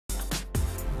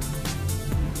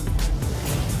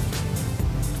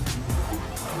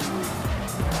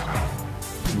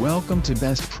Welcome to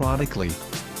Best Productly.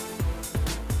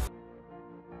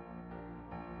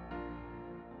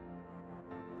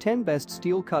 Ten Best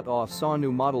Steel Cut-Off Saw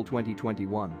New Model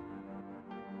 2021.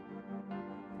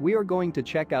 We are going to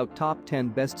check out top 10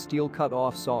 best steel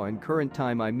cut-off saw in current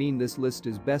time. I mean, this list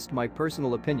is best my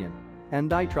personal opinion,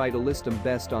 and I try to list them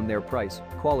best on their price,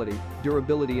 quality,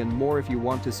 durability and more. If you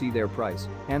want to see their price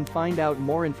and find out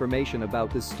more information about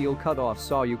this steel cut-off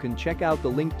saw, you can check out the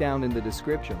link down in the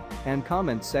description and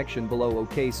comment section below.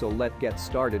 Okay, so let's get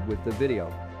started with the video.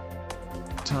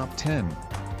 Top 10.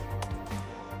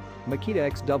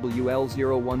 Makita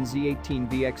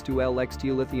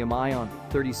XWL01Z18VX2LXT Lithium-Ion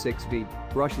 36V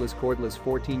Brushless Cordless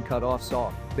 14 Cut-Off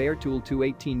Saw. Bare Tool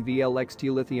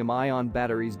 218VLXT Lithium-Ion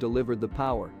batteries deliver the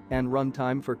power and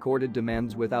runtime for corded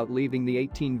demands without leaving the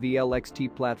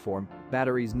 18VLXT platform.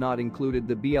 Batteries not included.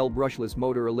 The BL brushless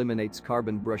motor eliminates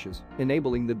carbon brushes,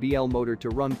 enabling the BL motor to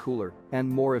run cooler and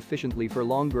more efficiently for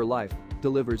longer life.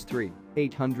 Delivers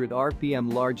 800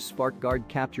 RPM. Large spark guard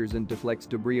captures and deflects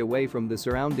debris away from the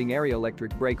surrounding area.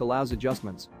 Electric brake allows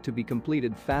adjustments to be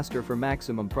completed faster for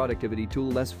maximum productivity.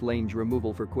 Tool-less flange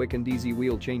removal for quick and easy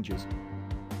wheel changes.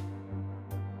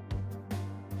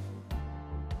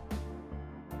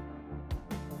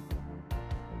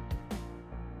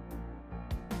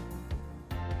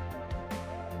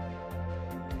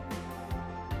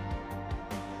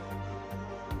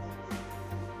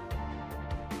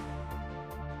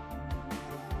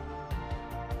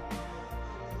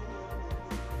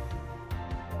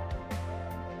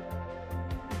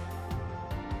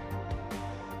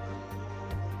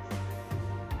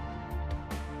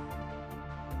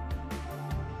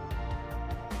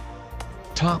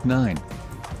 Top 9.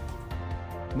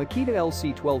 Makita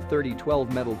LC1230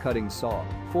 12 metal cutting saw,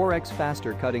 4x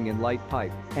faster cutting in light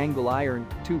pipe, angle iron,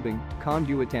 tubing,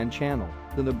 conduit and channel.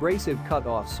 The abrasive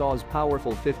cut-off saw's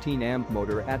powerful 15-amp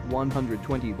motor at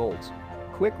 120 volts.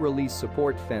 Quick release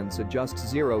support fence adjusts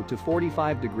 0 to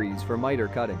 45 degrees for miter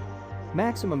cutting.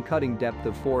 Maximum cutting depth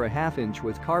of 4.5 inch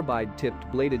with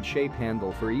carbide-tipped bladed shape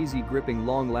handle for easy gripping.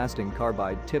 Long-lasting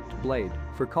carbide-tipped blade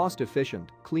for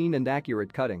cost-efficient, clean and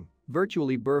accurate cutting.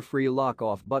 Virtually burr-free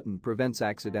lock-off button prevents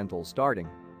accidental starting.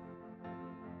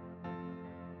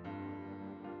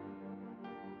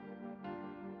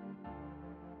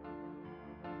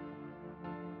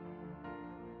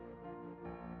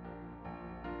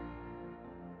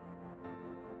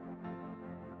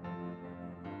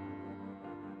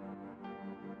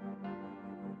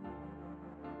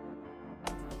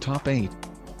 Top 8.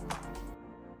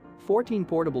 14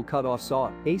 portable cut-off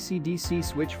saw, AC/DC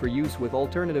switch for use with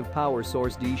alternative power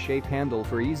source. D-shape handle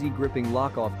for easy gripping.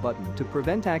 Lock-off button to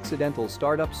prevent accidental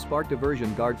startup. Spark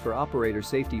diversion guard for operator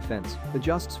safety. Fence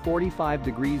adjusts 45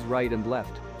 degrees right and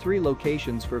left. 3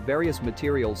 locations for various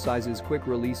material sizes. Quick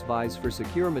release vise for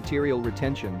secure material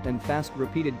retention and fast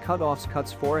repeated cut-offs.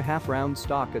 Cuts 4.5 round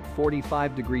stock at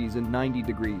 45 degrees and 90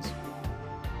 degrees.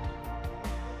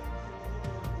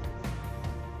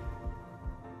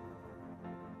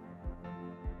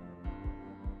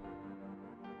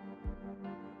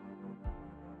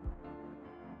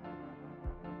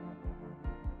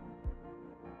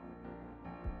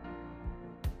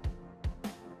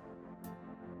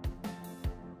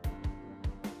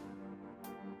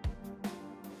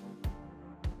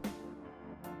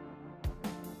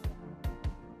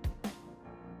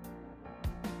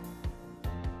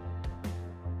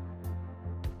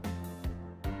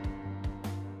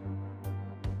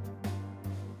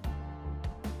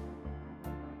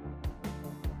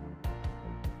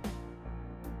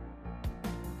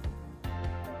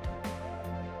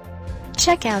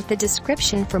 Check out the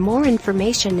description for more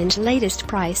information and latest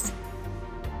price.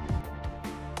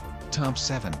 Top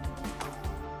 7.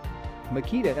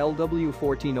 Makita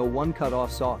LW1401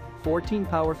 cut-off saw, 14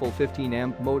 powerful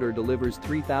 15-amp motor delivers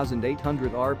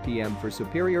 3,800 RPM for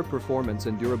superior performance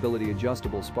and durability.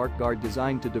 Adjustable spark guard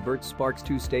designed to divert sparks.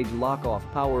 2-stage lock-off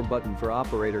power button for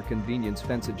operator convenience.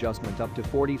 Fence adjustment up to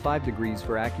 45 degrees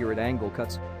for accurate angle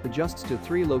cuts. Adjusts to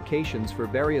 3 locations for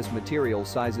various material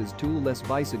sizes. Tool-less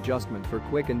vise adjustment for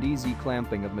quick and easy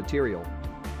clamping of material.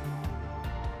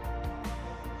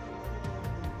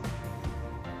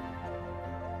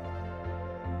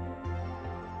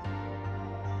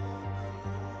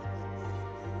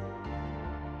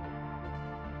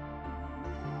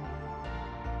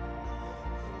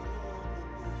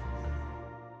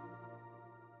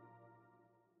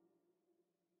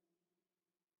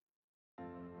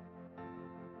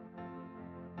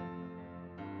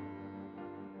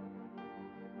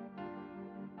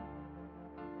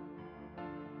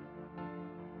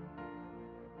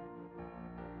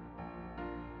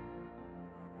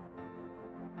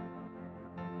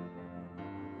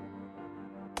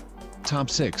 Top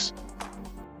 6.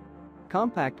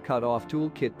 Compact Cut-Off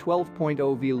Toolkit 12.0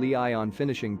 Lithium-Ion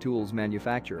Finishing Tools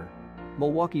Manufacturer.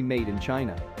 Milwaukee, made in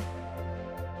China.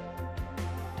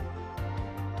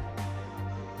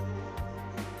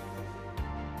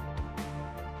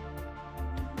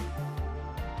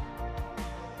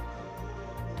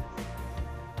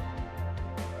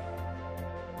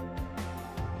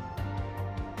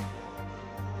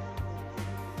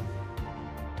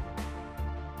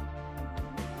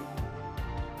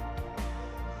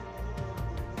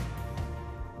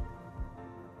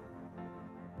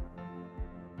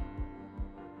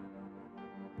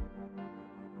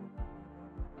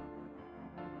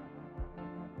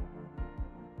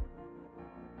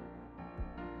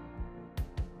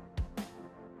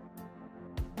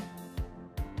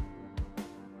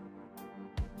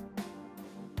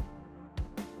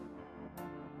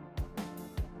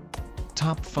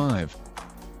 Top 5.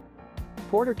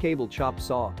 Porter Cable Chop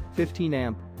Saw, 15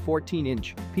 amp, 14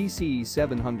 inch, PCE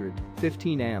 700,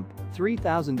 15 amp,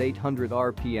 3800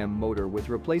 RPM motor with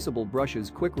replaceable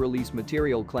brushes, quick release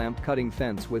material clamp, cutting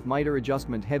fence with miter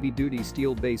adjustment, heavy duty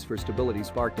steel base for stability,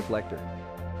 spark deflector.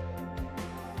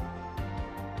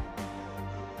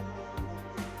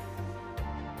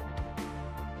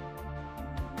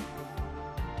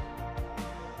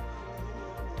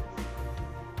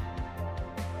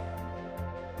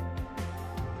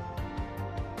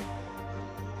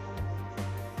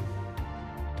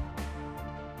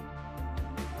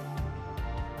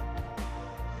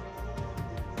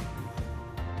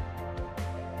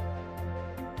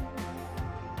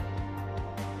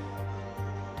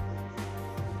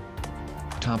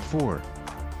 Top 4.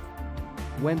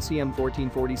 Wen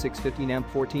CM1446 15 amp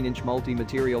 14 inch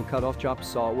multi-material cut-off chop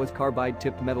saw with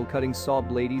carbide-tipped metal cutting saw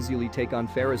blade, easily take on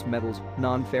ferrous metals,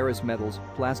 non-ferrous metals,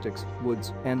 plastics,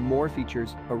 woods, and more.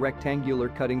 Features a rectangular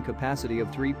cutting capacity of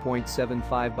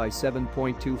 3.75 by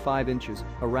 7.25 inches,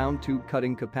 a round tube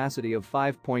cutting capacity of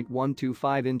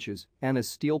 5.125 inches, and a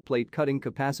steel plate cutting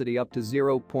capacity up to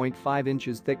 0.5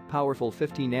 inches thick. Powerful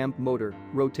 15 amp motor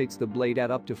rotates the blade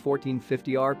at up to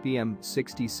 1450 RPM.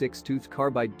 66-tooth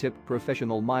carbide-tipped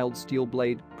professional mild steel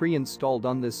blade, pre-installed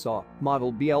on this saw,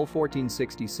 model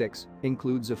BL1466,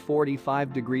 includes a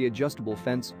 45-degree adjustable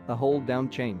fence, a hold-down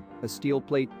chain, a steel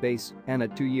plate base, and a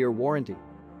 2-year warranty.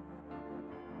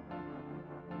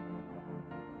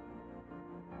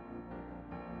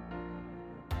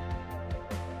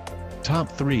 Top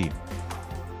 3.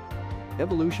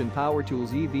 Evolution Power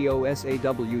Tools EVO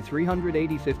SAW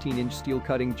 380 15-inch steel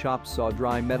cutting chop saw,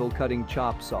 dry metal cutting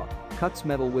chop saw, cuts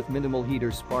metal with minimal heater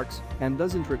sparks and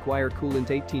doesn't require coolant.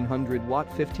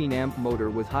 1800-watt 15 amp motor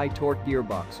with high torque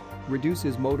gearbox,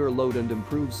 reduces motor load and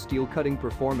improves steel cutting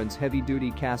performance. Heavy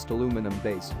duty cast aluminum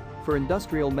base for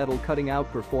industrial metal cutting,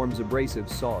 outperforms abrasive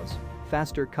saws.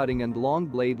 Faster cutting and long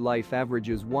blade life,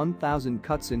 averages 1000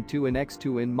 cuts in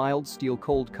 2x2 in mild steel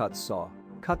cold cut saw.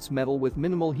 Cuts metal with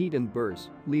minimal heat and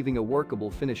burrs, leaving a workable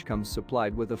finish. Comes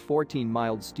supplied with a 14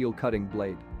 mild steel cutting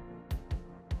blade.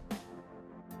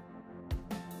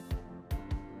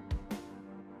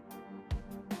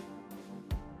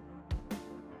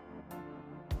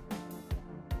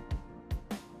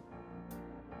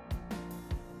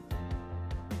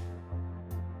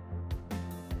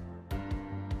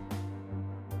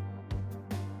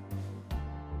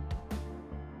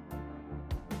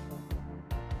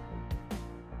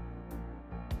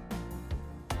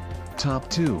 Top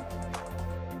 2.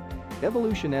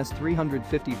 Evolution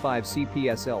S355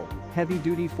 CPSL,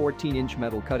 heavy-duty 14-inch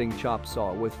metal cutting chop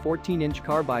saw with 14-inch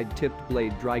carbide-tipped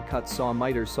blade, dry cut saw,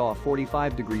 miter saw,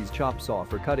 45 degrees chop saw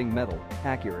for cutting metal,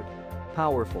 accurate,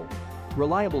 powerful,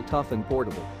 reliable, tough and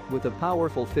portable, with a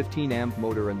powerful 15 amp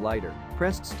motor and lighter,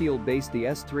 pressed steel base. The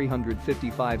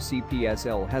S355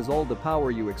 CPSL has all the power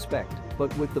you expect,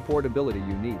 but with the portability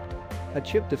you need. A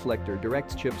chip deflector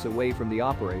directs chips away from the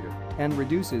operator and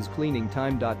reduces cleaning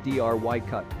time. Dry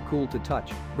cut, cool to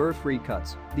touch, burr-free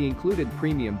cuts. The included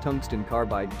premium tungsten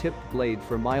carbide-tipped blade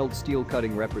for mild steel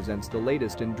cutting represents the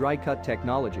latest in dry cut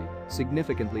technology,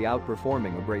 significantly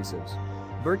outperforming abrasives.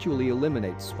 Virtually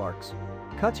eliminates sparks.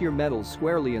 Cuts your metals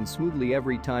squarely and smoothly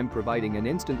every time, providing an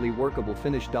instantly workable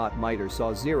finish. Miter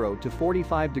saw 0 to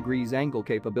 45 degrees angle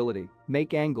capability,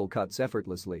 make angle cuts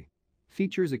effortlessly.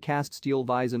 Features a cast steel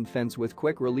vise and fence with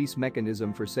quick release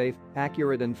mechanism for safe,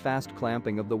 accurate and fast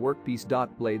clamping of the workpiece.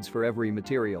 Blades for every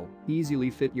material. Easily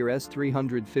fit your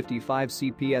S355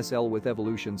 CPSL with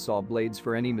Evolution saw blades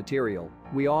for any material.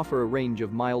 We offer a range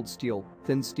of mild steel,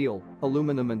 thin steel,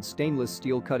 aluminum and stainless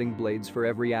steel cutting blades for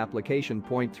every application.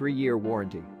 3-year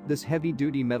warranty. This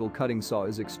heavy-duty metal cutting saw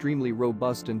is extremely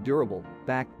robust and durable,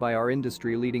 backed by our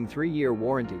industry-leading 3-year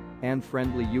warranty and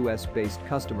friendly US-based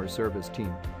customer service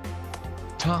team.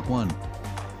 Top 1.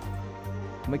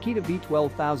 Makita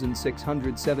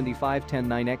V12675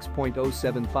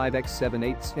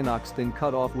 109X.075x7/8 inox thin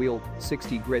cut-off wheel,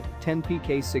 60 grit, 10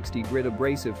 pk 60 grit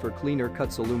abrasive for cleaner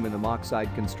cuts. Aluminum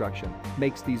oxide construction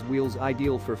makes these wheels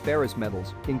ideal for ferrous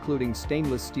metals, including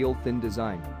stainless steel. Thin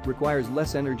design requires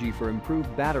less energy for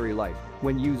improved battery life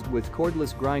when used with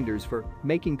cordless grinders for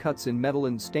making cuts in metal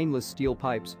and stainless steel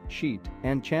pipes, sheet,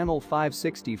 and channel.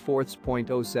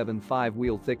 5/64.075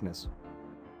 wheel thickness.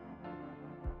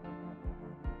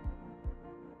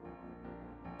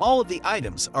 All of the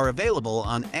items are available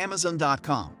on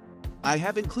Amazon.com. I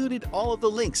have included all of the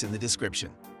links in the description.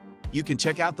 You can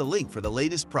check out the link for the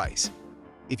latest price.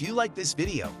 If you like this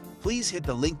video, please hit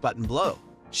the link button below,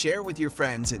 share with your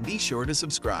friends and be sure to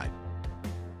subscribe.